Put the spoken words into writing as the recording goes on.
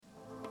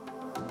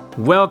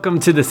Welcome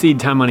to the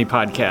Seed Time Money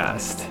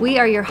Podcast. We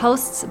are your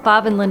hosts,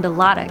 Bob and Linda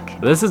Loddick.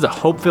 This is a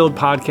hope-filled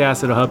podcast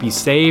that'll help you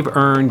save,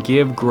 earn,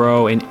 give,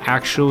 grow, and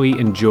actually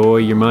enjoy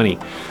your money.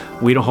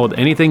 We don't hold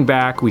anything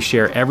back. We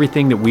share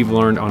everything that we've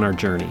learned on our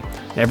journey.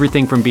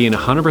 Everything from being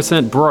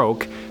 100%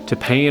 broke to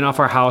paying off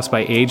our house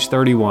by age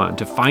 31,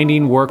 to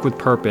finding work with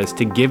purpose,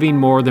 to giving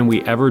more than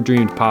we ever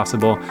dreamed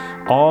possible,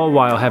 all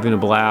while having a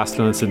blast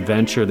on this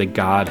adventure that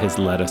God has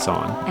led us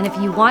on. And if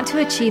you want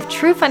to achieve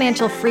true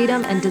financial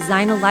freedom and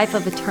design a life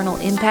of eternal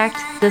impact,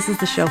 this is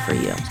the show for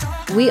you.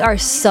 We are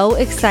so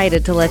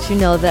excited to let you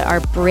know that our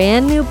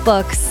brand new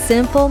book,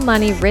 Simple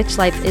Money, Rich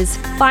Life, is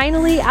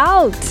finally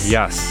out.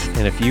 Yes,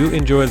 and if you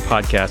enjoy the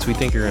podcast, we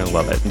think you're going to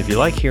love it. And if you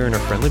like hearing our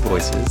friendly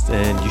voices,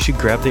 then you should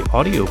grab the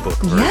audiobook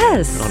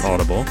version on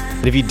Audible.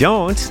 And if you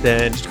don't,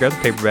 then just grab the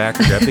paperback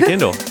or grab the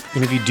Kindle.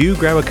 And if you do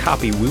grab a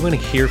copy, we want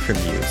to hear from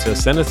you. So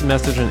send us a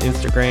message on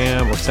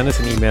Instagram or send us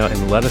an email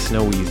and let us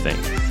know what you think.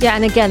 Yeah,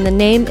 and again, the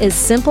name is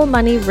Simple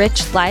Money,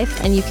 Rich Life,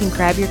 and you can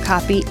grab your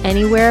copy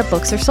anywhere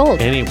books are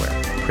sold. Anywhere.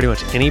 Pretty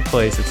much any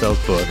place that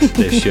sells books,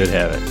 they should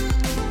have it.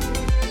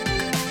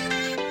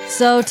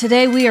 So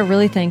today we are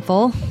really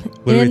thankful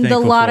in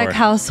the Loddick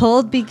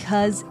household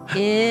because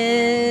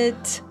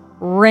it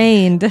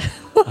rained.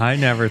 I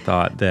never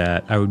thought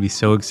that I would be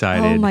so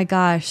excited. Oh my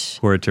gosh.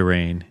 For it to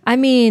rain. I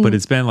mean, but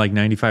it's been like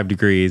 95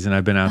 degrees and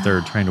I've been out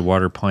there trying to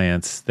water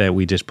plants that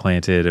we just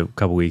planted a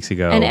couple weeks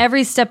ago. And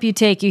every step you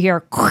take, you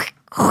hear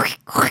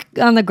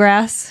on the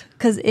grass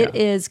because it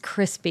is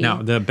crispy.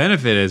 Now, the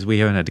benefit is we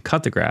haven't had to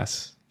cut the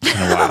grass in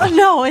a while.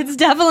 No, it's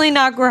definitely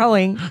not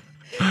growing.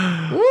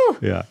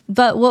 Yeah.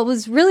 But what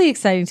was really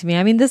exciting to me,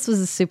 I mean, this was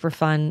a super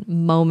fun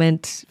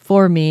moment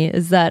for me,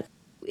 is that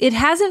it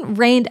hasn't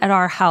rained at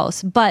our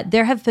house, but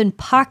there have been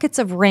pockets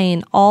of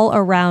rain all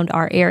around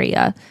our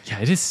area. Yeah,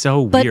 it is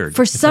so but weird.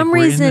 For some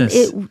reason,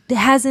 it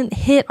hasn't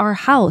hit our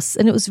house.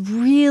 And it was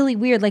really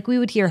weird. Like we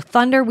would hear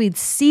thunder, we'd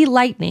see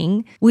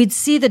lightning, we'd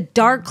see the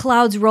dark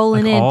clouds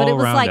rolling in, but it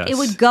was like it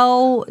would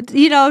go, to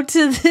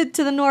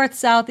the north,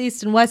 south,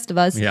 east, and west of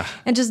us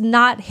and just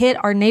not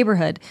hit our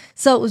neighborhood.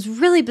 So it was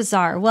really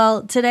bizarre.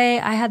 Well, today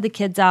I had the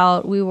kids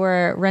out. We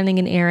were running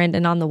an errand,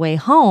 and on the way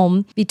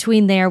home,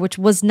 between there, which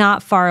was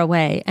not far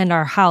away, and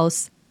our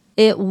house,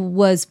 it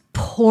was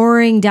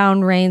pouring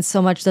down rain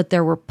so much that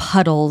there were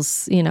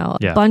puddles, a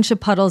bunch of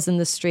puddles in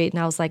the street.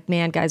 And I was like,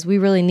 man, guys, we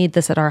really need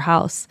this at our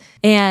house.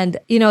 And,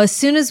 as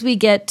soon as we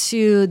get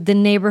to the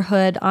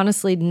neighborhood,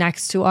 honestly,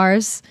 next to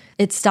ours,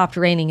 it stopped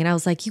raining. And I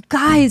was like, you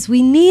guys,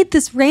 we need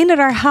this rain at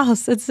our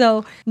house. And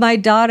so my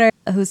daughter,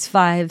 who's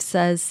 5,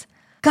 says,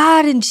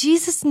 God, in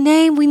Jesus'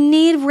 name, we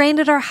need rain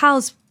at our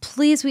house.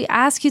 Please, we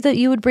ask you that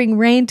you would bring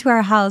rain to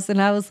our house.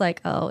 And I was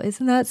like, oh,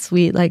 isn't that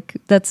sweet? Like,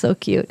 that's so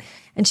cute.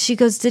 And she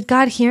goes, did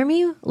God hear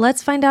me?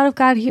 Let's find out if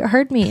God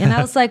heard me. And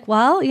I was like,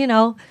 well,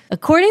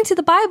 according to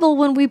the Bible,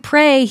 when we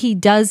pray, he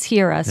does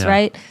hear us,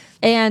 right?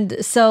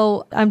 And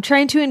so I'm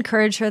trying to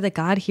encourage her that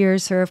God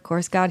hears her. Of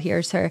course, God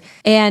hears her.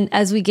 And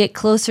as we get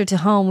closer to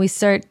home, we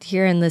start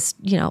hearing this,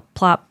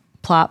 plop,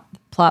 plop,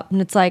 plop.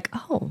 And it's like,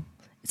 oh,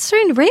 it's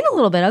starting to rain a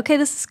little bit. Okay,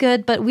 this is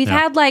good. But we've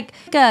had like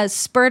a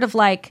spurt of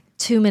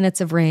 2 minutes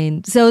of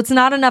rain. So it's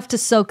not enough to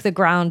soak the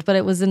ground, but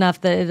it was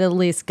enough that it at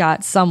least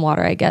got some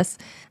water, I guess.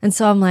 And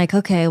so I'm like,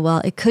 okay,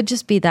 well, it could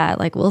just be that.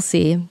 We'll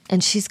see.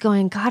 And she's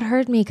going, God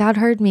heard me. God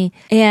heard me.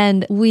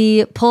 And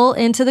we pull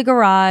into the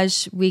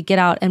garage, we get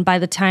out. And by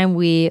the time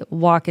we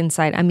walk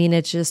inside, I mean,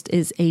 it just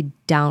is a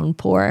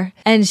downpour.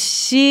 And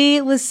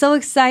she was so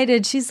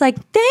excited. She's like,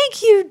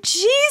 thank you,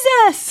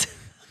 Jesus.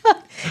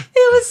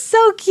 It was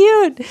so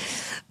cute.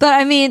 But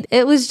I mean,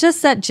 it was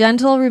just that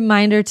gentle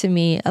reminder to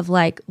me of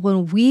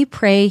when we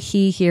pray,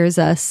 he hears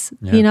us,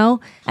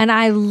 And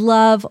I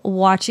love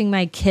watching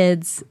my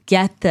kids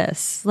get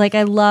this.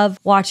 I love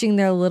watching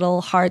their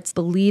little hearts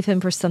believe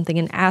him for something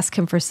and ask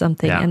him for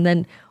something. And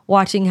then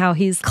watching how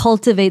he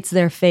cultivates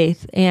their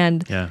faith.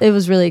 And it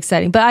was really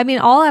exciting. But I mean,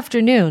 all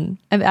afternoon,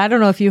 I don't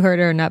know if you heard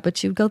her or not, but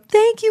she would go,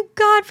 thank you,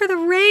 God, for the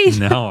rain.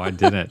 No, I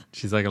didn't.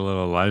 She's like a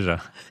little Elijah.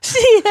 She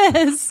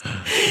is.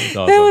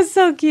 Awesome. It was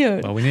so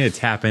cute. Well, we need to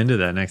tap into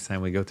that next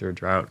time we go through a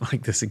drought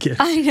like this again.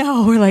 I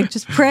know. We're like,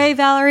 just pray,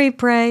 Valerie,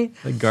 pray.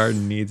 The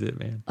garden needs it,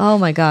 man. Oh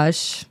my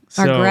gosh.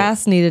 Our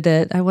grass needed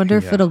it. I wonder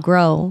if it'll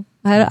grow.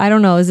 I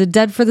don't know. Is it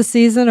dead for the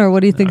season, or what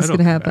do you think is going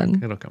to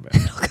happen? It'll come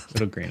back.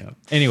 It'll green up.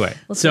 Anyway,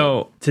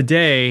 so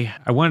today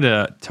I wanted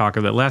to talk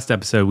about the last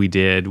episode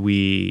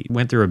we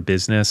went through a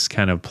business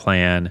kind of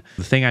plan.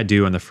 The thing I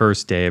do on the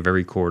first day of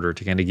every quarter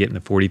to kind of get in the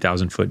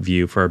 40,000-foot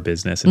view for our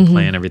business and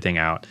plan everything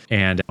out.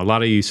 And a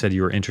lot of you said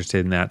you were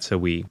interested in that, so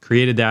we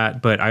created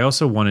that. But I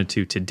also wanted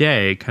to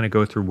today kind of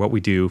go through what we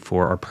do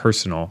for our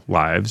personal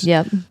lives.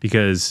 Yep.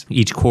 Because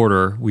each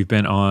quarter we've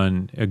been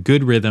on a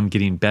good rhythm,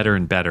 getting better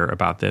and better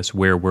about this,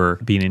 where we're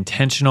being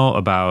intentional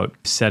about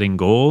setting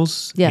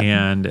goals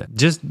and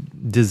just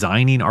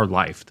designing our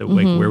life,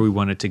 where we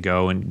want it to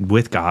go. And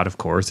with God, of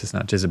course, it's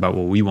not just about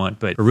what we want,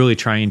 but we're really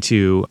trying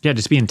to,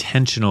 just be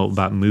intentional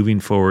about moving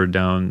forward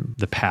down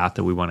the path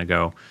that we want to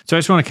go. So I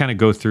just want to kind of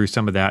go through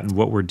some of that and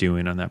what we're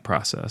doing on that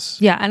process.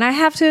 Yeah. And I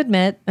have to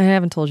admit, I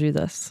haven't told you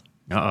this,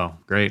 Uh-oh.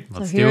 Great.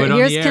 Let's do it on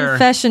here's the air.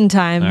 Confession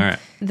time. All right.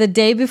 The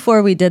day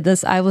before we did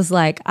this, I was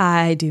like,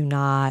 I do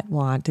not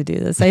want to do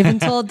this. I even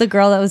told the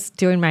girl that was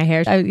doing my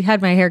hair, I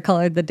had my hair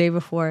colored the day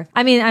before.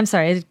 I mean, I'm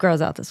sorry, it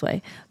grows out this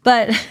way.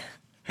 But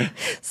I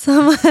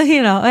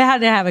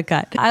had to have it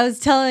cut. I was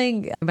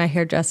telling my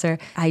hairdresser,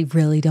 I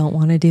really don't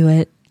want to do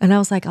it. And I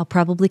was like, I'll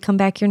probably come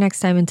back here next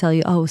time and tell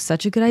you, oh,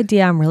 such a good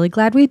idea. I'm really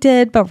glad we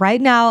did. But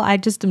right now, I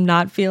just am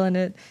not feeling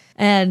it.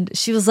 And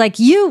she was like,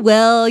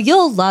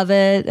 you'll love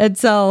it. And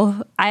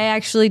so I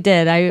actually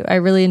did. I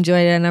really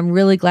enjoyed it. And I'm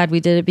really glad we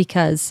did it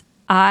because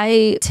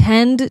I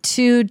tend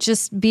to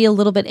just be a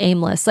little bit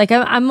aimless. Like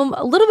I'm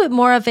a little bit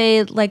more of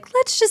a, like,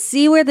 let's just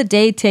see where the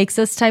day takes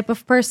us type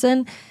of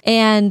person.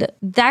 And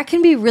that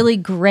can be really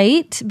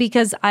great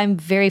because I'm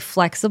very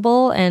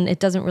flexible and it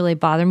doesn't really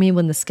bother me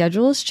when the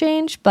schedules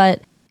change.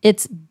 But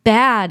it's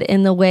bad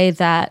in the way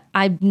that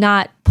I'm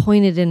not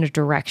pointed in a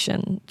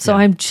direction. So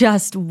I'm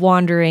just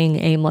wandering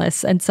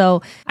aimless. And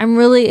so I'm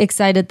really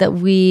excited that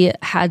we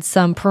had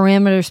some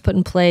parameters put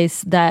in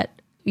place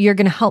that you're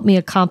going to help me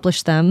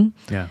accomplish them.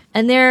 Yeah.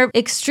 And they're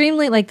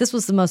extremely, like, this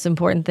was the most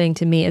important thing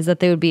to me, is that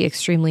they would be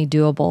extremely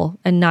doable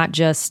and not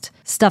just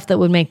stuff that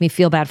would make me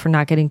feel bad for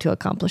not getting to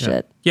accomplish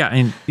it. Yeah.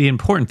 And the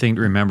important thing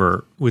to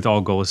remember with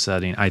all goal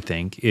setting, I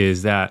think,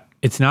 is that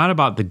it's not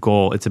about the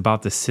goal. It's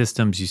about the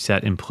systems you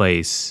set in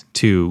place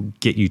to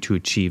get you to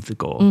achieve the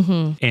goal.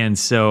 Mm-hmm. And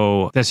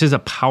so that's just a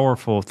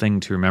powerful thing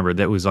to remember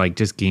that was like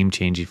just game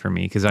changing for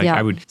me because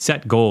I would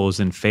set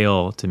goals and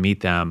fail to meet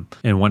them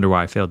and wonder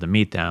why I failed to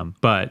meet them.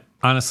 But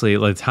honestly,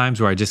 like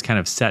times where I just kind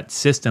of set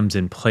systems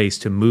in place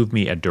to move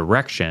me a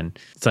direction,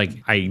 it's like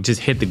I just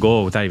hit the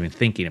goal without even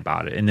thinking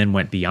about it and then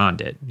went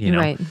beyond it, you know?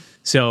 Right.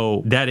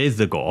 So that is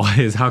the goal,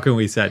 is how can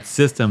we set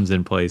systems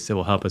in place that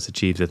will help us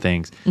achieve the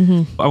things.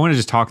 Mm-hmm. I want to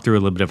just talk through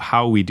a little bit of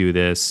how we do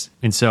this.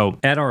 And so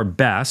at our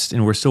best,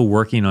 and we're still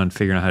working on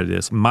figuring out how to do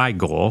this,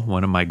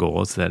 one of my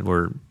goals that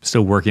we're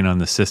still working on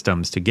the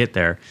systems to get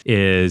there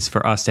is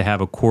for us to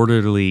have a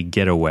quarterly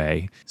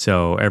getaway.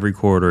 So every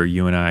quarter,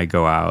 you and I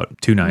go out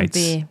 2 nights.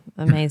 It'd be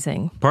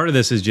amazing. Part of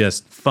this is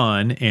just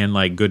fun and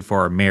like good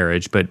for our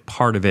marriage, but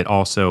part of it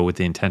also with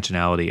the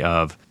intentionality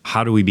of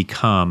how do we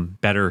become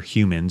better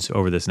humans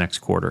over this next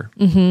quarter?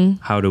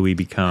 Mm-hmm. How do we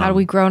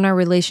grow in our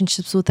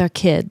relationships with our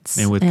kids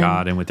and with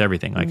God and with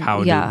everything? Like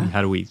how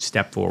do we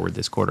step forward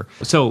this quarter?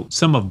 So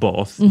some of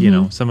both,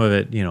 some of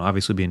it,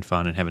 obviously being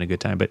fun and having a good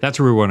time, but that's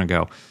where we want to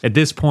go. At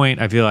this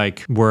point, I feel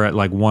like we're at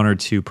like 1 or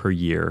 2 per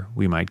year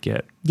we might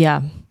get.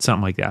 Yeah.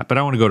 Something like that. But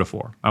I want to go to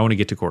 4. I want to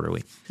get to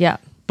quarterly. Yeah.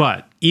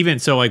 But even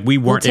so, like we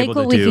weren't able to do.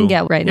 We'll take what we can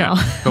get right now.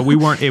 But we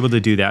weren't able to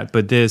do that.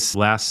 But this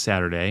last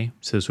Saturday,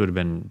 so this would have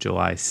been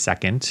July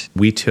 2nd,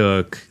 we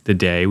took the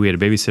day. We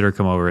had a babysitter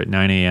come over at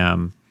 9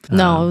 a.m.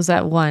 No, it was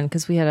at 1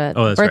 because we had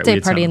a birthday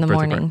party in the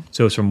morning. Party.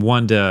 So it's from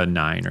 1 to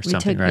 9 or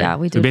something, right? Yeah,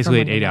 we did. So basically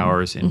had 8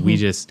 hours, and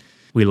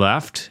we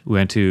left. We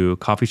went to a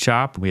coffee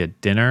shop. We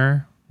had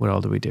dinner. What all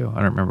did we do?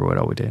 I don't remember what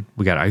all we did.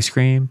 We got ice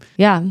cream.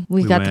 Yeah,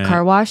 we got the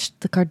car washed,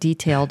 the car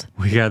detailed.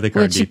 We got the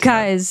car detailed. Which,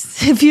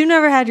 guys, if you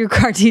never had your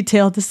car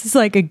detailed, this is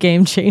like a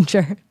game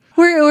changer.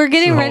 We're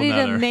getting ready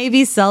to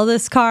maybe sell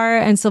this car.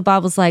 And so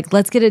Bob was like,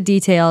 let's get it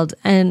detailed.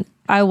 And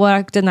I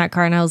walked in that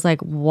car and I was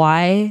like,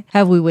 why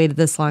have we waited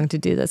this long to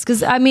do this?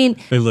 Because I mean,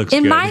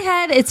 in my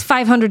head, it's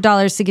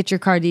 $500 to get your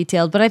car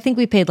detailed, but I think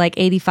we paid like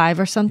 $85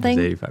 or something.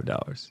 It was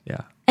 $85,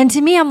 yeah. And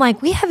to me, I'm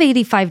like, we have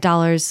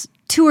 $85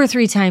 2 or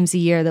 3 times a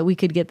year that we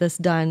could get this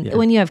done. Yeah.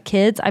 When you have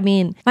kids, I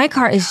mean, my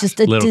car is just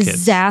a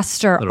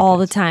disaster all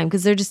the time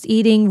because they're just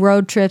eating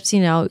road trips,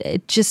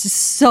 it just is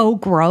so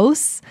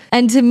gross.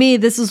 And to me,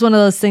 this was one of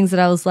those things that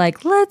I was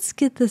like, let's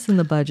get this in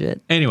the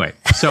budget. Anyway,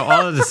 so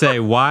all to say,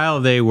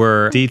 while they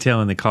were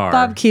detailing the car.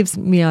 Bob keeps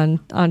me on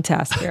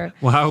task here.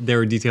 While they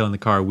were detailing the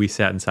car, we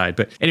sat inside.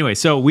 But anyway,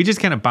 so we just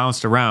kind of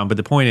bounced around. But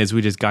the point is,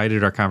 we just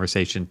guided our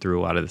conversation through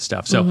a lot of the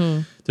stuff.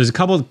 So there's a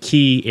couple of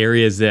key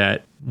areas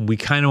that we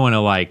kind of want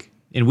to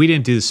and we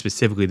didn't do this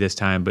specifically this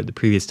time, but the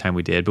previous time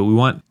we did. But we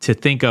want to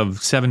think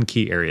of 7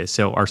 key areas.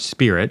 So our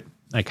spirit,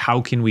 like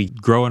how can we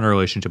grow in our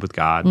relationship with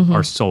God?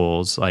 Our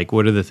souls, like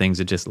what are the things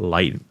that just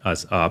light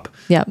us up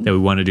that we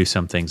want to do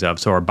some things of?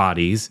 So our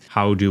bodies,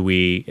 how do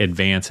we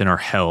advance in our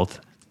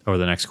health over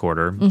the next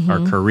quarter?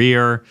 Our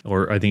career,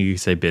 or I think you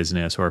could say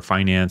business, or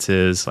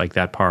finances, like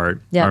that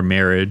part, our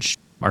marriage,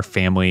 our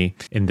family,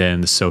 and then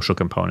the social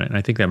component. And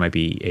I think that might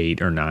be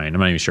 8 or 9. I'm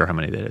not even sure how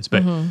many that is.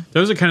 But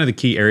those are kind of the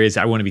key areas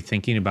I want to be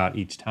thinking about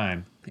each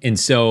time. And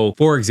so,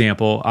 for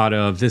example,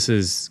 this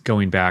is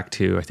going back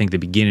to, I think, the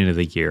beginning of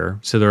the year.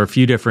 So there are a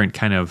few different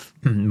kind of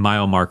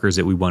mile markers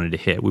that we wanted to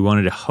hit. We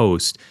wanted to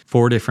host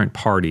 4 different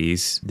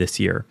parties this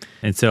year.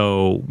 And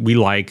so we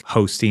like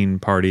hosting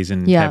parties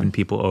and having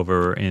people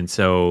over. And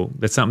so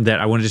that's something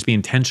that I want to just be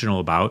intentional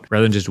about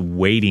rather than just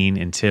waiting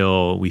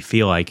until we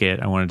feel like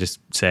it. I want to just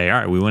say, all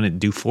right, we want to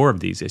do 4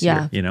 of these this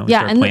year, and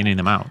start planning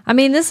them out. I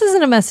mean, this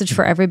isn't a message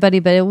for everybody,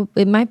 but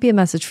it might be a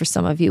message for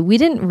some of you. We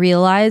didn't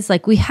realize,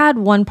 we had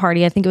one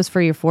party, I think it was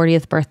for your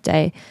 40th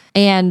birthday.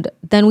 And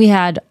then we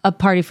had a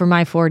party for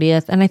my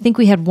 40th. And I think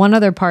we had one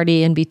other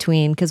party in between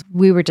between because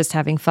we were just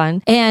having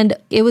fun. And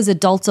it was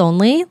adults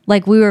only.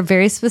 Like we were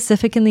very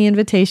specific in the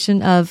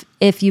invitation of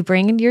if you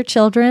bring in your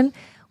children,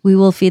 we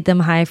will feed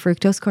them high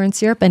fructose corn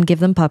syrup and give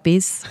them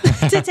puppies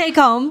to take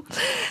home.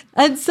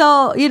 And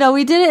so,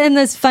 we did it in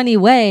this funny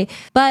way,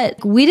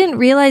 but we didn't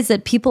realize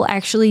that people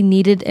actually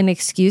needed an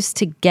excuse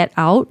to get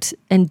out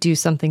and do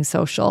something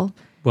social.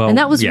 Well, and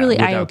that was really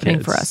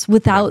eye-opening for us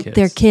without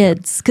their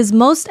kids. Because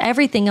most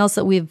everything else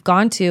that we've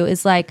gone to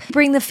is like,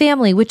 bring the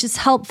family, which is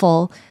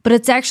helpful, but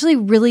it's actually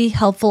really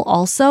helpful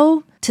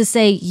also to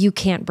say you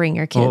can't bring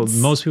your kids.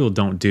 Well, most people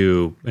don't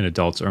do an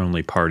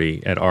adults-only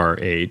party at our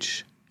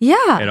age.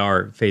 Yeah. At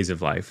our phase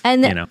of life.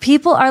 And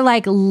people are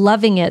like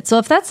loving it. So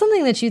if that's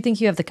something that you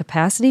think you have the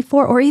capacity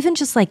for, or even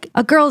just like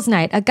a girl's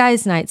night, a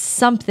guy's night,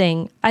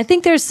 something, I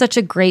think there's such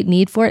a great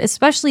need for it,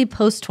 especially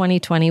post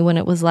 2020 when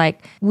it was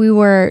like we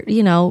were,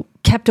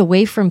 kept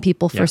away from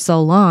people for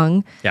so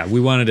long. Yeah, we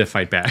wanted to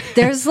fight back.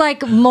 There's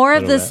like more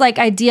of this like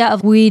idea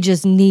of we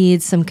just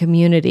need some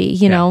community,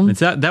 know? It's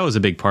that was a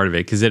big part of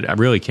it because it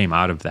really came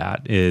out of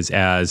that is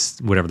as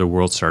whatever the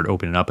world started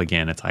opening up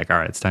again, it's like, all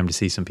right, it's time to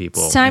see some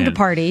people. It's time to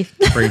party.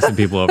 Bring some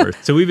people over.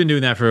 So we've been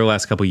doing that for the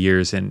last couple of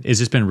years and it's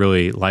just been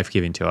really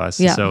life-giving to us.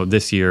 Yeah. So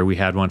this year we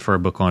had one for our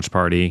book launch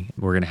party.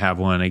 We're going to have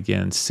one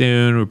again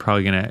soon. We're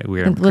going to have a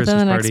Christmas party. Within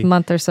the next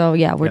month or so.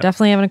 Yeah, we're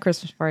definitely having a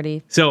Christmas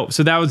party. So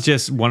that was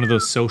just one of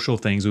those social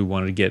things we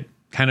wanted to get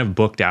kind of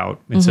booked out.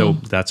 And so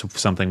that's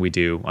something we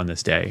do on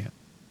this day.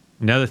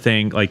 Another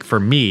thing, like for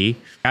me,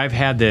 I've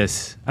had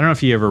this, I don't know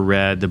if you ever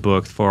read the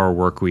book 4 Hour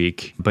Work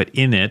Week, but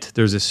in it,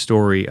 there's a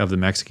story of the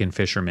Mexican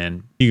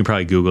fisherman. You can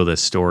probably Google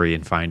this story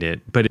and find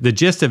it. But the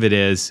gist of it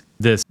is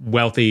this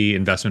wealthy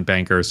investment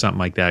banker or something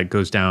like that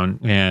goes down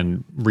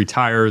and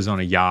retires on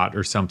a yacht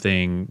or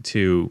something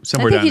to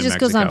somewhere down in Mexico. I think he just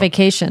goes on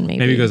vacation, maybe.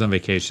 Maybe he goes on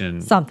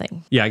vacation.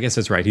 Something. Yeah, I guess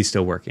that's right. He's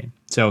still working.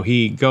 So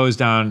he goes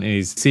down and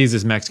he sees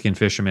this Mexican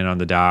fisherman on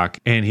the dock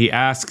and he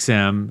asks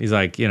him, he's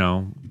like,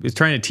 he's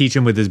trying to teach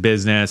him with his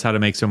business how to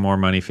make some more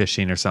money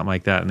fishing or something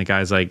like that. And the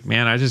guy's like,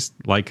 man, I just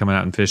like coming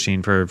out and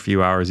fishing for a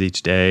few hours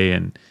each day.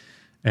 And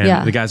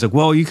the guy's like,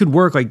 well, you could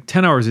work like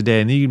 10 hours a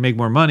day and then you can make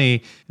more money.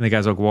 And the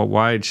guy's like, well,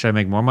 why should I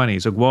make more money?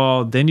 He's like,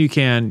 well, then you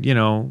can,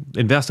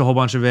 invest a whole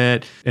bunch of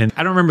it. And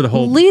I don't remember the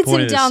whole leads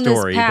point him of the down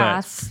story, this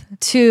path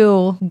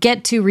to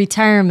get to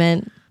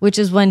retirement, which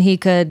is when he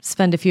could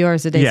spend a few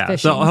hours a day fishing.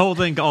 So the whole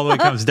thing all the way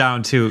comes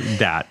down to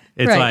that.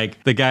 It's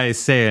like the guy is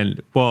saying,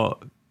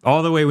 well,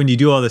 all the way when you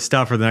do all this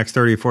stuff for the next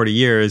 30 or 40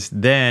 years,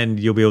 then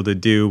you'll be able to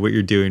do what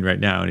you're doing right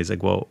now. And he's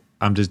like, well,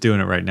 I'm just doing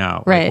it right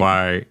now. Right. Like,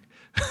 why?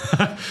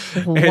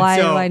 Why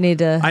do I need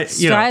to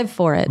strive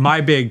for it?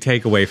 My big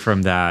takeaway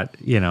from that,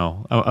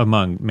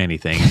 among many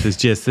things, is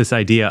just this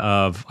idea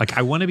of like,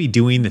 I want to be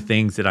doing the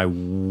things that I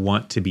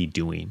want to be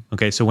doing.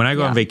 Okay. So when I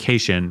go on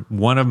vacation,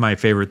 one of my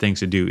favorite things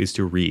to do is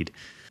to read.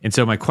 And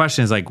so my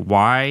question is like,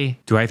 why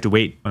do I have to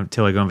wait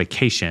until I go on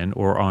vacation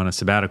or on a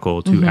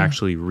sabbatical to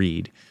actually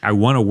read? I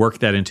want to work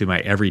that into my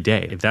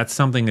everyday. If that's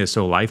something that's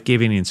so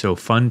life-giving and so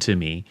fun to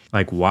me,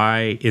 like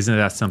why isn't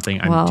that something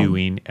I'm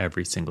doing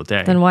every single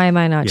day? Then why am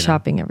I not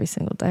shopping every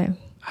single day?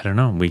 I don't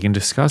know. We can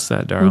discuss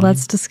that, darling.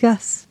 Let's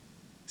discuss.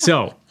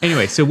 So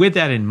anyway, with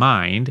that in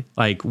mind,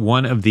 like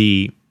one of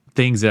the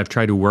things that I've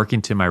tried to work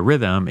into my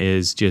rhythm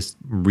is just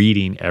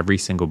reading every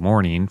single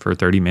morning for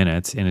 30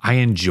 minutes. And I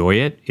enjoy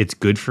it. It's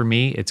good for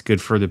me. It's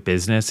good for the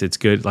business. It's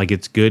good. Like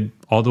it's good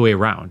all the way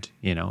around,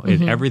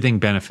 everything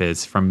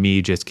benefits from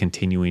me just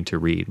continuing to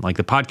read. Like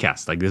the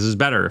podcast, like this is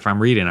better if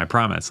I'm reading, I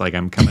promise. Like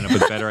I'm coming up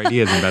with better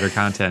ideas and better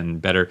content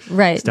and better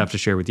stuff to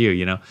share with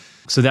you,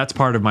 So that's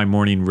part of my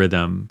morning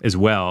rhythm as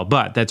well.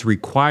 But that's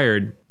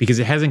required because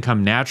it hasn't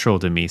come natural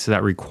to me. So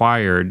that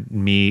required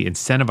me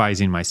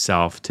incentivizing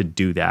myself to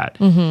do that.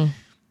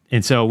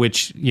 And so,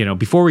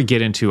 before we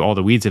get into all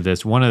the weeds of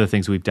this, one of the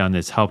things we've done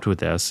that's helped with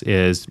this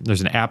is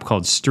there's an app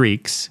called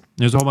Streaks.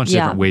 There's a whole bunch of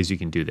different ways you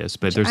can do this,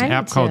 but there's an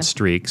app called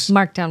Streaks.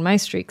 Mark down my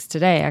streaks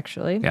today,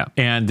 actually. Yeah.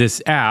 And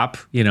this app,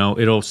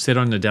 it'll sit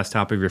on the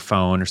desktop of your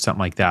phone or something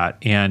like that.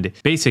 And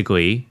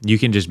basically, you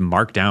can just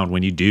mark down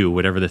when you do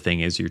whatever the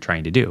thing is you're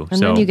trying to do.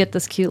 And then you get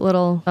this cute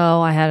little,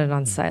 I had it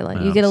on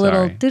silent. You get a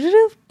little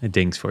doo-doo-doo. It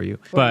dings for you.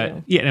 But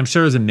and I'm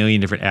sure there's a million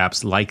different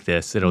apps like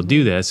this that'll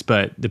do this.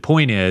 But the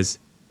point is,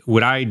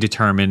 what I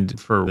determined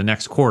for the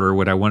next quarter,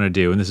 what I want to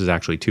do, and this is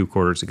actually 2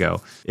 quarters ago,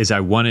 is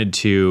I wanted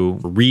to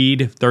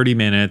read 30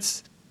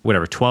 minutes,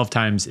 12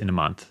 times in a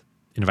month.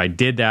 And if I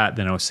did that,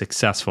 then I was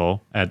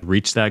successful at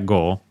reached that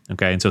goal.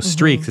 Okay. And so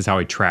Streaks is how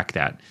I track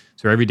that.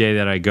 So every day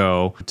that I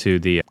go to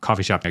the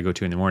coffee shop I go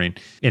to in the morning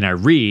and I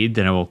read,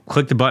 then I will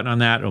click the button on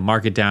that, it'll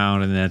mark it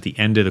down. And then at the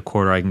end of the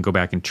quarter, I can go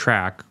back and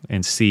track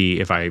and see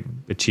if I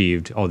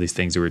achieved all these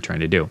things that we were trying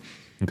to do.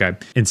 Okay.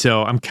 And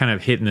so I'm kind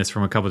of hitting this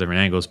from a couple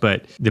different angles,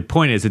 but the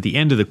point is at the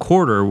end of the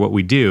quarter, what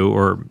we do,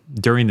 or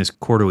during this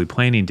quarterly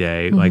planning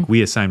day, like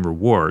we assign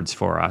rewards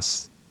for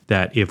us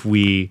that if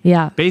we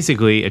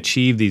basically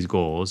achieve these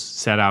goals,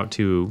 set out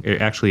to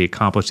actually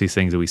accomplish these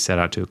things that we set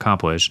out to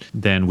accomplish,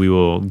 then we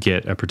will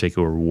get a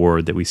particular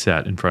reward that we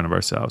set in front of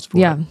ourselves for.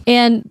 Yeah.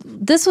 And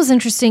this was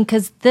interesting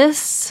because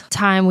this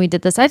time we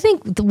did this, I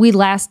think we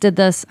last did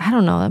this, I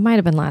don't know, it might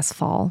have been last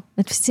fall.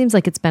 It seems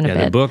like it's been a bit.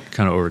 Yeah, the book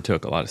kind of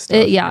overtook a lot of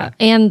stuff.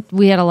 And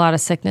we had a lot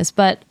of sickness.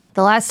 But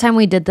the last time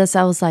we did this,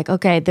 I was like,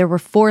 okay, there were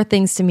 4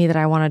 things to me that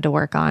I wanted to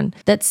work on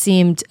that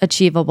seemed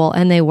achievable,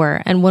 and they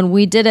were. And when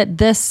we did it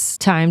this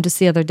time, just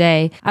the other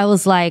day, I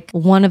was like,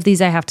 one of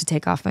these I have to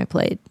take off my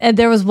plate. And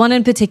there was one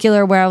in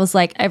particular where I was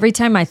like, every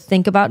time I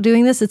think about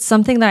doing this, it's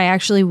something that I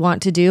actually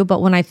want to do.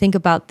 But when I think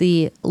about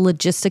the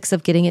logistics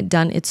of getting it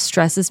done, it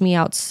stresses me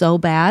out so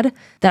bad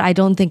that I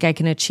don't think I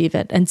can achieve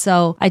it. And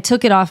so I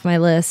took it off my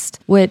list,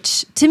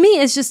 which to me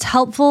is just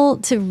helpful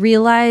to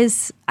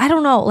realize, I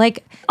don't know,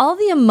 like all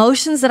the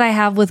emotions that I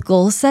have with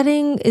goal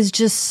setting is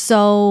just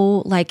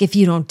so like, if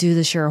you don't do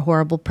this, you're a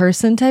horrible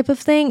person type of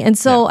thing. And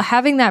so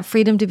having that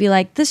freedom to be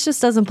like, this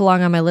just doesn't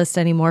belong on my list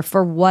anymore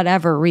for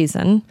whatever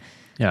reason.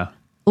 Yeah.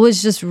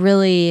 Was just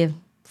really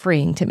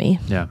freeing to me.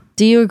 Yeah.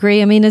 Do you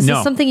agree? I mean, is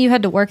this something you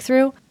had to work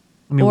through?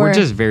 I mean, we're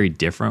just very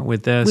different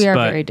with this. We are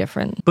very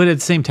different. But at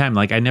the same time,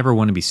 like, I never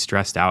want to be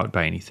stressed out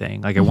by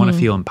anything. Like, I want to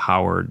feel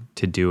empowered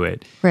to do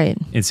it. Right.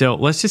 And so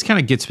let's just kind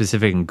of get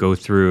specific and go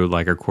through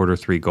like our quarter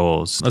 3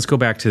 goals. Let's go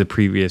back to the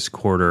previous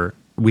quarter.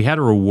 We had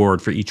a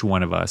reward for each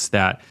one of us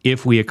that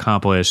if we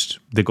accomplished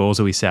the goals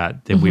that we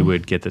set, then we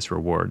would get this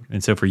reward.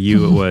 And so for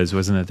you, it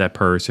wasn't it that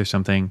purse or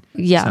something?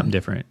 Yeah. Something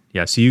different.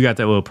 Yeah. So you got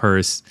that little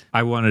purse.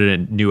 I wanted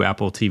a new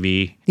Apple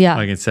TV. Yeah.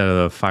 Like instead of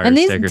the Fire and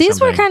Stick or something.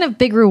 These were kind of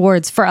big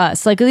rewards for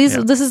us. Like this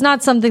is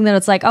not something that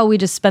it's like, oh, we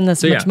just spend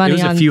this much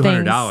money on things. It was a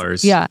few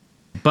 $100s. Yeah.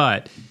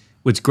 But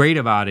what's great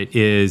about it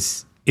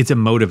is it's a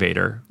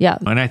motivator. Yeah.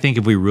 And I think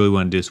if we really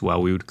want to do this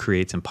well, we would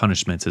create some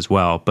punishments as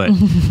well. But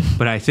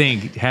but I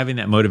think having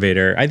that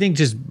motivator, I think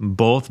just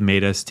both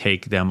made us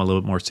take them a little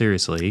bit more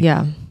seriously.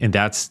 Yeah. And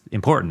that's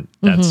important.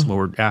 That's what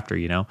we're after,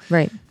 you know?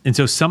 Right. And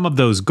so some of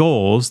those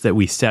goals that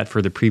we set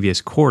for the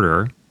previous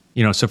quarter,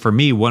 you know, so for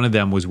me, one of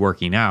them was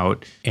working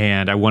out,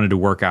 and I wanted to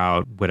work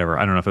out, whatever,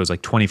 I don't know if it was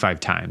like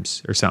 25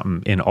 times or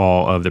something in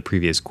all of the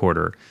previous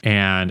quarter.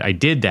 And I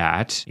did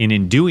that. And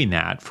in doing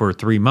that for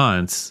 3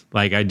 months,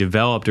 like I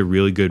developed a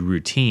really good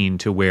routine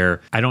to where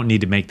I don't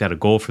need to make that a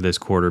goal for this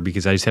quarter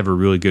because I just have a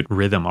really good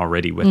rhythm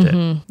already with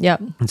it.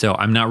 Yep. And so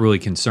I'm not really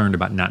concerned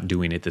about not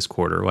doing it this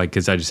quarter, like,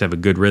 because I just have a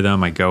good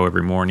rhythm. I go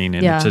every morning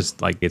and it's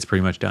just like, it's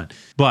pretty much done.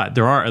 But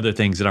there are other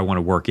things that I want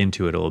to work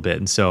into it a little bit.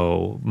 And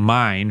so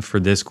mine for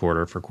this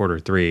quarter, for quarter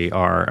 3,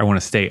 are I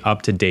want to stay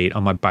up to date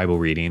on my Bible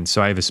reading.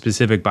 So I have a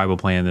specific Bible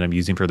plan that I'm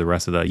using for the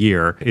rest of the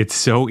year. It's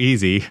so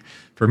easy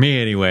for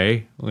me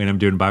anyway, when I'm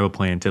doing a Bible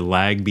plan, to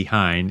lag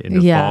behind and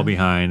to fall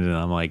behind, and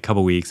I'm like a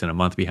couple weeks and a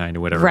month behind or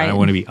whatever. Right. And I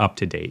want to be up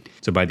to date.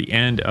 So by the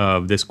end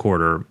of this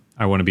quarter,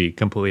 I want to be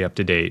completely up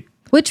to date.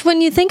 Which,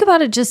 when you think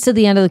about it, just to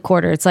the end of the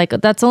quarter, it's like,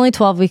 that's only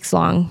 12 weeks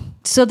long.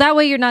 So that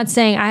way you're not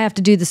saying, I have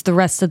to do this the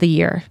rest of the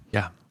year.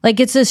 Yeah. Like,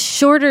 it's a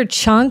shorter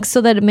chunk so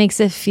that it makes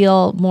it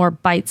feel more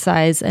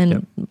bite-sized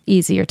and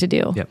easier to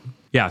do. Yep.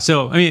 Yeah.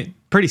 So, I mean,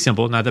 pretty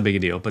simple, not that big a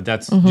deal, but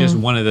that's just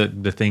one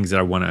of the things that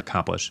I want to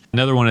accomplish.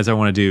 Another one is I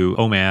want to do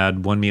OMAD,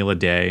 1 meal a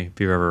day,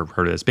 if you've ever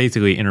heard of this,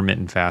 basically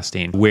intermittent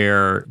fasting,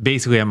 where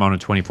basically I'm on a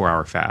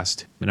 24-hour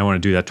fast, and I want to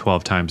do that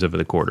 12 times over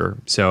the quarter.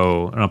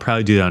 So, and I'll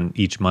probably do that on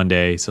each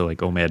Monday, so like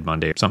OMAD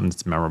Monday, something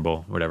that's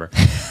memorable, whatever.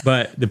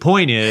 But the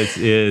point is,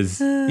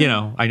 you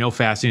know, I know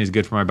fasting is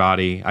good for my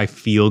body. I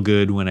feel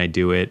good when I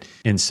do it.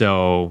 And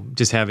so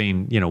just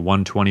having, you know,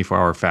 1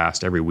 24-hour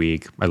fast every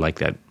week, I like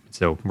that.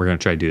 So we're going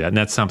to try to do that. And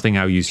that's something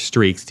I use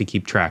streaks to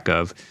keep track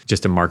of,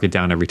 just to mark it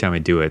down every time I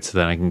do it so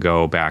that I can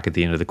go back at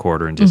the end of the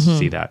quarter and just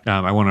see that.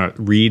 I want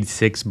to read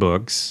 6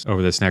 books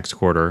over this next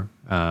quarter,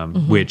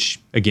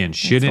 which, again,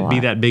 shouldn't be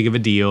that big of a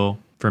deal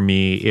for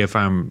me if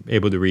I'm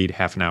able to read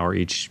half an hour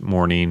each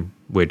morning,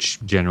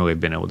 which generally I've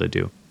been able to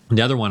do.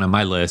 The other one on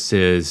my list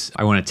is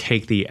I want to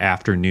take the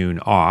afternoon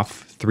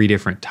off 3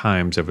 different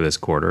times over this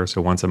quarter.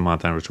 So once a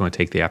month, I just want to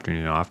take the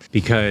afternoon off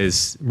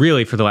because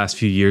really for the last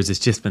few years, it's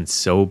just been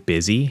so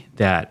busy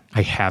that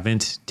I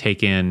haven't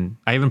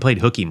played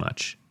hooky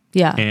much.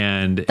 Yeah.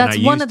 And that's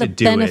and one of the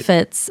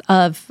benefits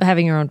of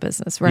having your own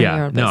business, running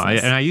your own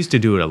business. And I used to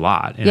do it a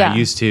lot. And I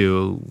used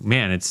to,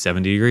 man, it's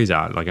 70 degrees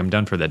out. Like, I'm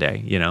done for the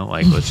day, you know,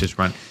 like let's just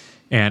run.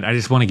 And I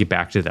just want to get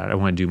back to that. I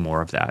want to do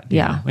more of that. You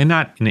know? And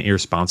not in an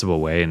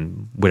irresponsible way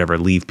and whatever,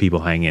 leave people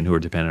hanging who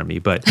are dependent on me.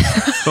 But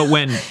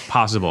when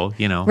possible,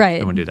 you know,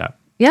 I want to do that.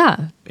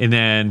 Yeah. And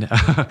then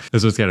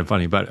this was kind of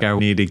funny, but I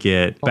need to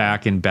get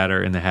back and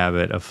better in the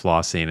habit of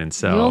flossing. And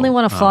so you only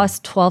want to floss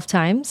 12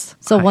 times?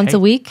 So once a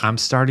week? I'm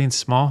starting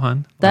small,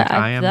 hun.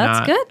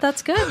 That's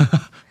good.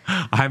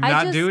 I'm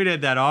not doing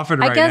it that often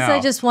right now. I guess I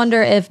just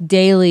wonder if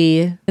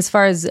daily, as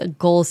far as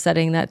goal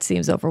setting, that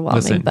seems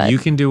overwhelming. Listen, but you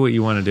can do what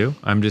you want to do.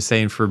 I'm just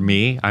saying for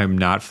me, I'm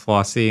not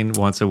flossing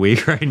once a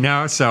week right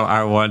now. So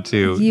I want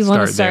to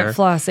start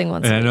flossing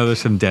once a week. And I know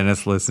there's some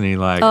dentists listening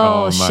like,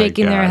 oh my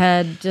shaking God. their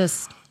head.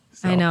 Just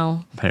So, I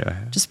know. Anyway.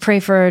 Just pray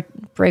for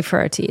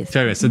our teeth.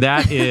 So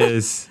that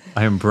is,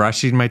 I am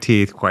brushing my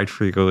teeth quite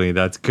frequently.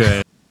 That's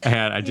good.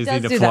 And I just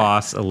need to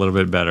floss a little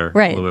bit better,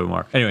 a little bit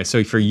more. Anyway,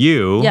 so for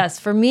you. Yes,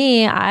 for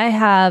me, I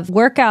have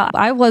workout.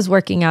 I was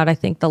working out, I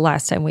think, the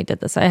last time we did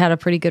this. I had a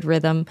pretty good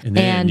rhythm. And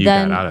then you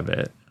got out of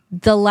it.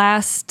 The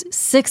last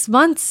 6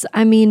 months,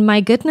 I mean, my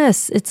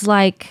goodness, it's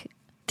like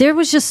there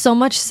was just so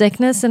much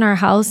sickness in our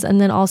house. And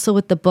then also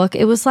with the book,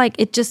 it was like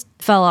it just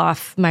fell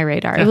off my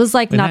radar. Yeah, it was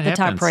like not the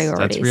top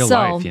priority. That's real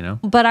life, you know?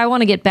 But I want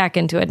to get back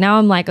into it. Now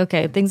I'm like,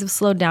 okay, things have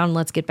slowed down.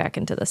 Let's get back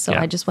into this. So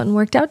I just went and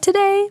worked out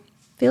today.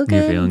 Feel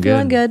good. You're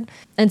feeling good.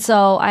 And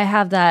so I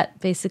have that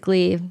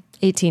basically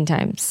 18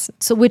 times.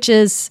 So which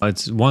is...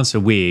 It's once a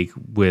week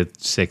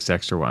with 6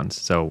 extra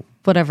ones. So...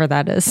 Whatever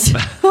that is.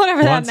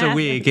 Whatever that once a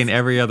week is. And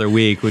every other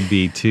week would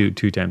be two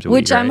times a week.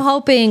 Which I'm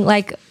hoping,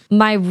 like,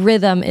 my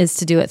rhythm is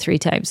to do it 3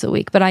 times a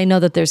week. But I know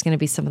that there's going to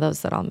be some of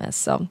those that I'll miss.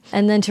 So,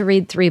 and then to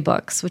read 3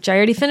 books, which I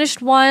already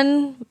finished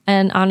 1.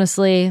 And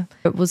honestly,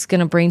 it was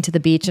going to bring to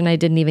the beach. And I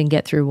didn't even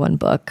get through 1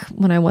 book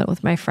when I went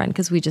with my friend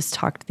because we just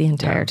talked the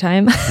entire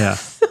time. Yeah.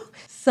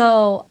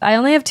 So I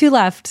only have 2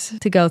 left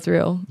to go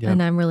through. Yep.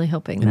 And I'm really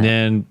hoping And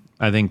then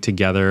I think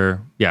together,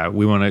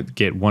 we want to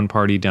get 1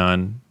 party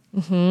done.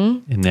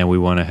 Mm-hmm. And then we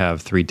want to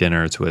have 3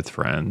 dinners with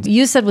friends.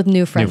 You said with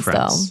new friends.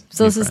 Though.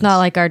 So this is not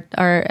like our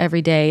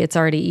everyday, it's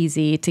already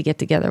easy to get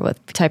together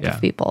with type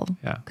of people.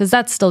 Yeah. Because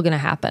that's still going to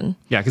happen.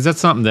 Yeah, because that's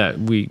something that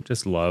we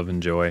just love,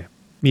 enjoy.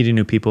 Meeting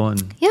new people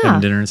and having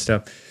dinner and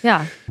stuff.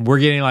 Yeah. We're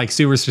getting like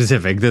super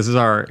specific. This is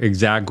our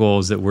exact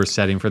goals that we're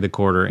setting for the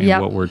quarter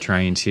and what we're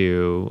trying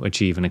to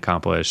achieve and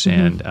accomplish.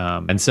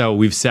 Mm-hmm. And so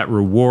we've set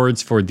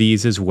rewards for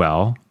these as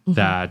well,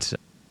 that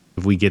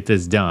if we get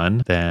this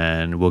done,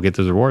 then we'll get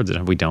those rewards.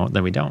 And if we don't,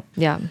 then we don't.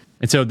 Yeah.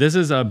 And so this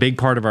is a big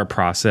part of our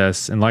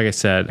process. And like I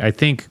said, I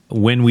think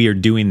when we are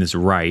doing this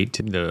right,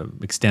 to the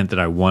extent that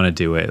I want to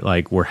do it,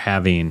 like we're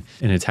having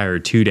an entire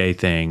 2-day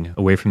thing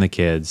away from the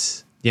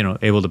kids,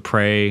 able to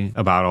pray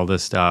about all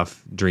this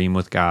stuff, dream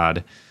with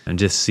God, and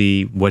just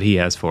see what he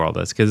has for all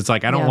this. Because it's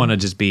like, I don't want to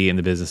just be in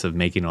the business of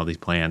making all these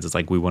plans. It's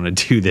like, we want to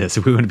do this.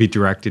 We want to be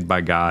directed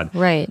by God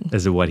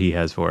as to what he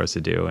has for us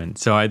to do. And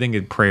so I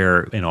think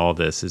prayer in all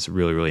this is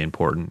really, really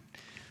important.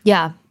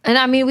 Yeah. And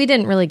I mean, we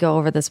didn't really go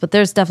over this, but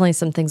there's definitely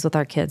some things with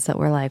our kids that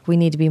we're like, we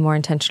need to be more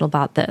intentional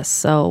about this.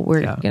 So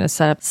we're going to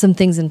set up some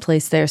things in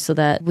place there so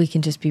that we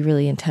can just be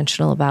really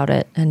intentional about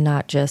it and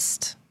not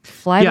just...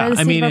 fly by the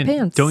seat of our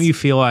pants. Don't you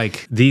feel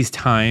like these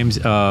times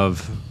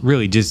of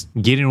really just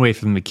getting away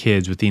from the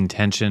kids with the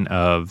intention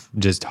of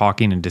just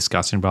talking and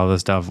discussing about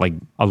this stuff, like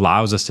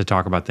allows us to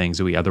talk about things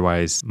that we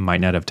otherwise might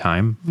not have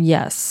time?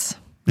 Yes.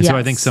 And so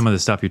I think some of the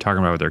stuff you're talking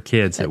about with our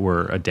kids that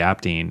we're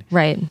adapting.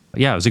 Right.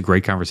 Yeah, it was a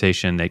great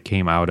conversation that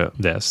came out of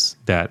this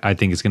that I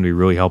think is going to be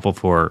really helpful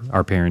for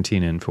our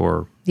parenting and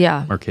for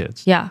our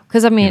kids. Yeah.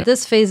 Because, I mean,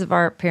 this phase of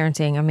our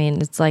parenting, I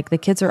mean, it's like the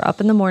kids are up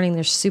in the morning.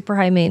 They're super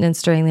high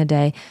maintenance during the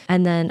day.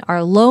 And then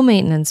our low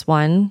maintenance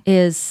one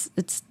it's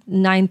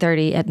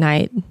 9:30 at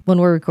night when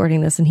we're recording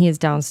this. And he is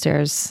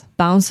downstairs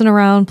bouncing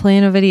around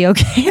playing a video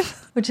game.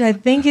 Which I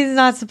think he's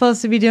not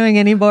supposed to be doing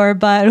anymore,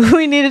 but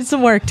we needed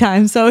some work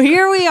time. So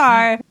here we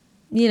are,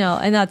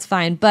 and that's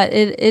fine. But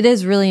it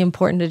is really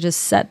important to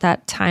just set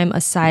that time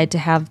aside to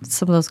have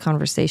some of those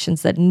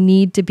conversations that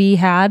need to be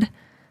had.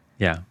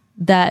 Yeah.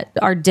 That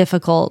are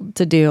difficult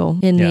to do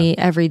in the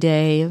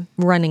everyday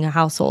running a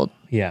household.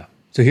 Yeah.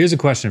 So here's a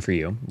question for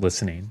you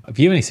listening. If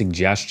you have any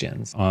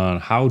suggestions on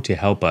how to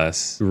help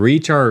us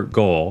reach our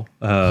goal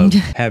of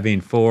having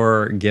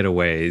 4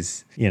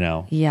 getaways,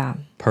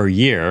 per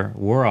year,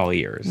 we're all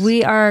ears.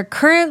 We are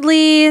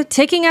currently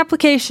taking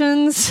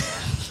applications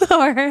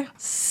for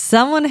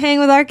someone to hang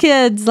with our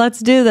kids. Let's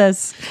do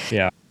this.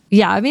 Yeah.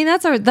 Yeah, I mean,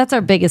 that's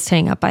our biggest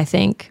hang up, I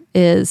think,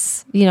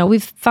 is,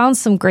 we've found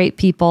some great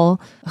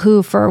people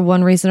who, for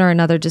one reason or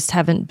another, just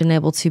haven't been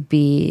able to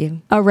be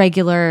a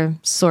regular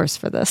source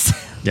for this.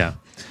 Yeah.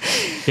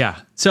 Yeah.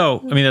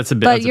 So, I mean, that's a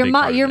bit. But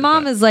your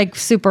mom is like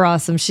super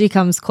awesome. She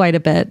comes quite a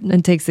bit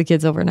and takes the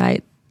kids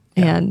overnight.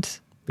 Yeah. And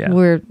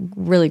we're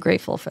really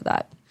grateful for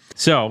that.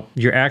 So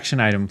your action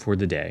item for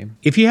the day,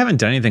 if you haven't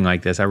done anything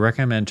like this, I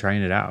recommend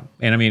trying it out.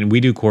 And I mean, we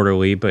do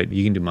quarterly, but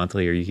you can do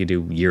monthly or you can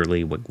do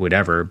yearly,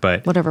 whatever.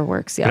 But whatever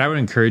works, yeah. But I would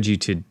encourage you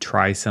to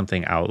try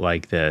something out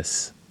like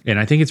this. And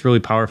I think it's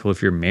really powerful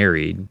if you're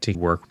married to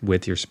work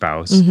with your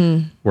spouse,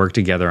 work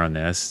together on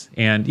this.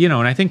 And, and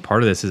I think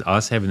part of this is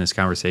us having this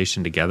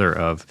conversation together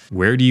of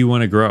where do you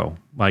want to grow?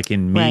 Like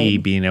in me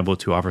being able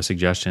to offer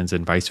suggestions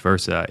and vice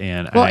versa.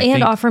 And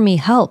offer me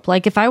help.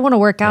 Like if I want to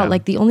work out,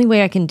 like the only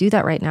way I can do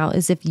that right now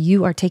is if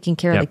you are taking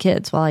care of the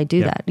kids while I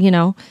do that,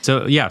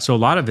 So so a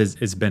lot of it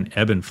has been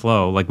ebb and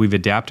flow. Like we've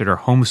adapted our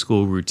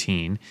homeschool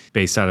routine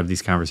based out of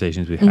these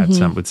conversations we've had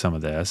with some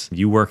of this.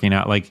 You working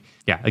out,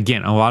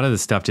 again, a lot of the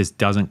stuff just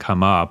doesn't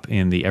come up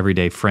in the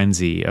everyday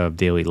frenzy of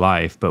daily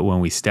life. But when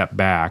we step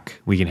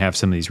back, we can have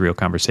some of these real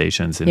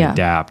conversations and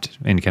adapt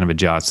and kind of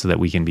adjust so that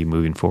we can be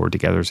moving forward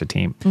together as a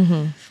team.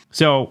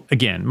 So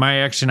again, my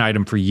action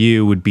item for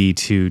you would be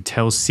to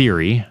tell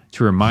Siri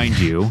to remind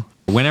you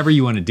whenever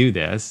you want to do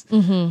this,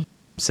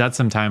 set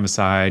some time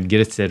aside,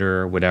 get a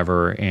sitter,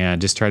 whatever,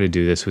 and just try to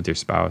do this with your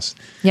spouse.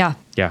 Yeah.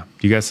 Yeah.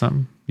 You got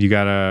something? You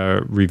got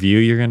a review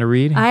you're going to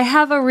read? I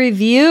have a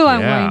review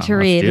I'm going to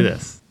read. Let's do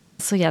this.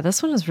 So yeah,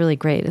 this one is really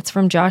great. It's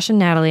from Josh and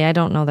Natalie. I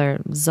don't know their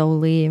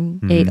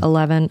Zoli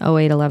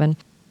 0811.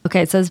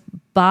 Okay, it says,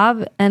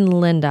 Bob and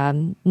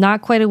Linda,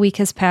 not quite a week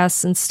has passed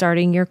since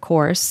starting your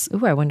course.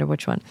 Ooh, I wonder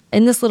which one.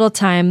 In this little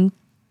time,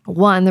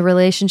 1, the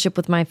relationship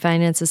with my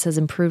finances has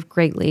improved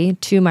greatly.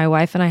 2, my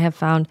wife and I have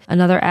found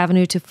another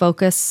avenue to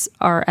focus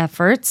our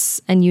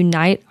efforts and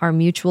unite our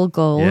mutual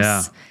goals.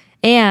 Yeah.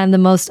 And the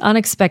most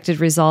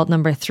unexpected result,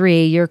 number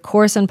 3, your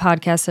course and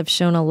podcast have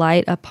shown a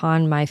light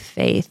upon my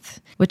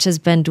faith, which has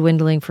been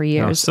dwindling for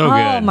years. So good.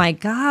 Oh my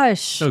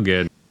gosh. So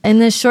good. In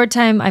this short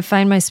time, I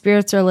find my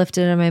spirits are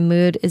lifted and my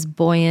mood is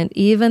buoyant.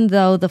 Even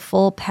though the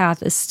full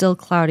path is still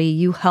cloudy,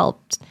 you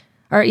helped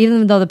not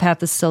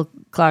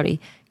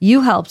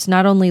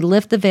only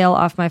lift the veil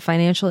off my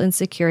financial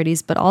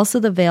insecurities, but also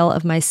the veil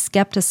of my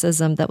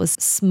skepticism that was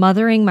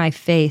smothering my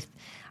faith.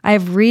 I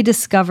have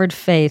rediscovered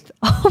faith.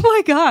 Oh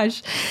my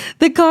gosh.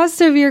 The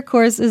cost of your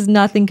course is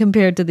nothing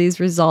compared to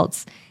these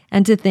results.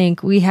 And to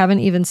think we haven't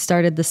even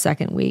started the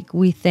second week.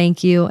 We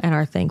thank you and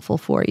are thankful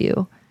for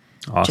you.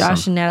 Awesome.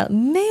 Josh and Natalie.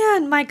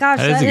 Man, my gosh.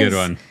 That is a good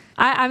one.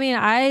 I mean,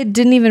 I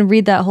didn't even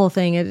read that whole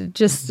thing. It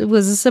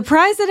was a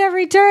surprise at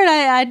every turn.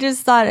 I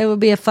just thought it would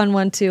be a fun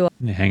one to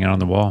hang it on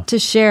the wall. To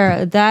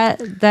share.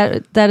 That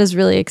is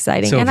really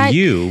exciting. So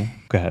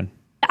go ahead.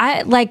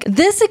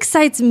 This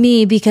excites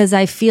me because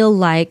I feel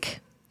like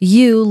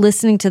you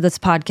listening to this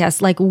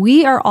podcast, like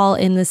we are all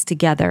in this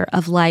together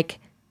of like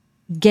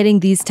getting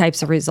these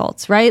types of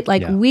results, right?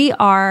 Like we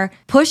are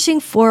pushing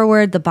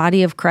forward the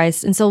body of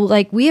Christ. And so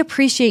like we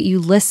appreciate you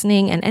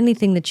listening and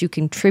anything that you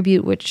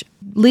contribute, which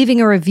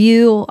leaving a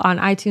review on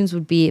iTunes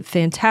would be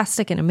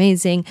fantastic and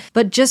amazing.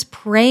 But just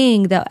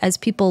praying that as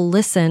people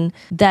listen,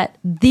 that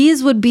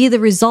these would be the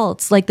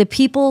results. Like the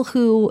people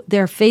who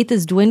their faith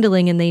is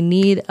dwindling and they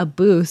need a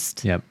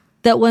boost,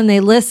 that when they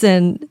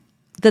listen,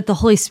 that the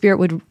Holy Spirit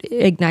would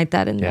ignite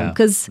that in them.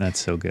 Because that's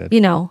so good. You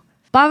know,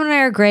 Bob and I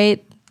are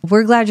great.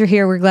 We're glad you're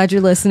here. We're glad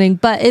you're listening.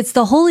 But it's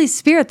the Holy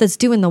Spirit that's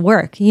doing the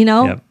work, you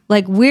know? Yep.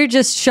 Like we're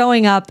just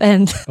showing up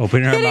and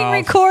hitting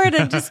record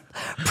and just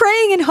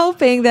praying and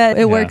hoping that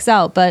it works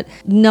out. But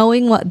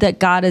knowing that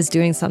God is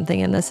doing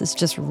something in this is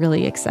just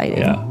really exciting.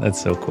 Yeah,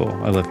 that's so cool.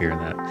 I love hearing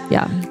that.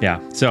 Yeah.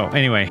 Yeah. So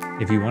anyway,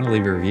 if you want to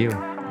leave a review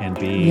and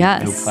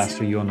we'll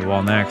plaster you on the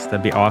wall next,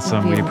 that'd be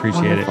awesome. We'd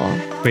appreciate it.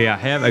 But yeah,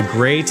 have a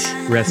great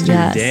rest of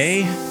your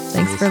day.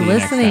 Thanks for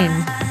listening.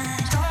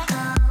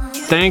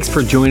 Thanks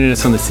for joining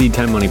us on the Seed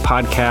Time Money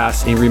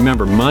podcast. And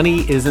remember,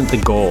 money isn't the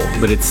goal,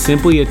 but it's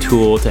simply a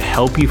tool to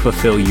help you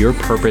fulfill your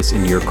purpose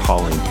and your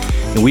calling.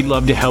 And we'd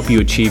love to help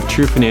you achieve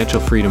true financial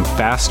freedom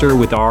faster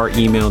with our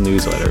email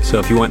newsletter. So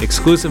if you want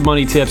exclusive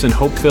money tips and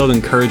hope-filled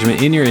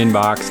encouragement in your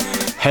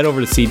inbox, head over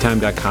to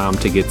seedtime.com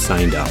to get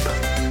signed up.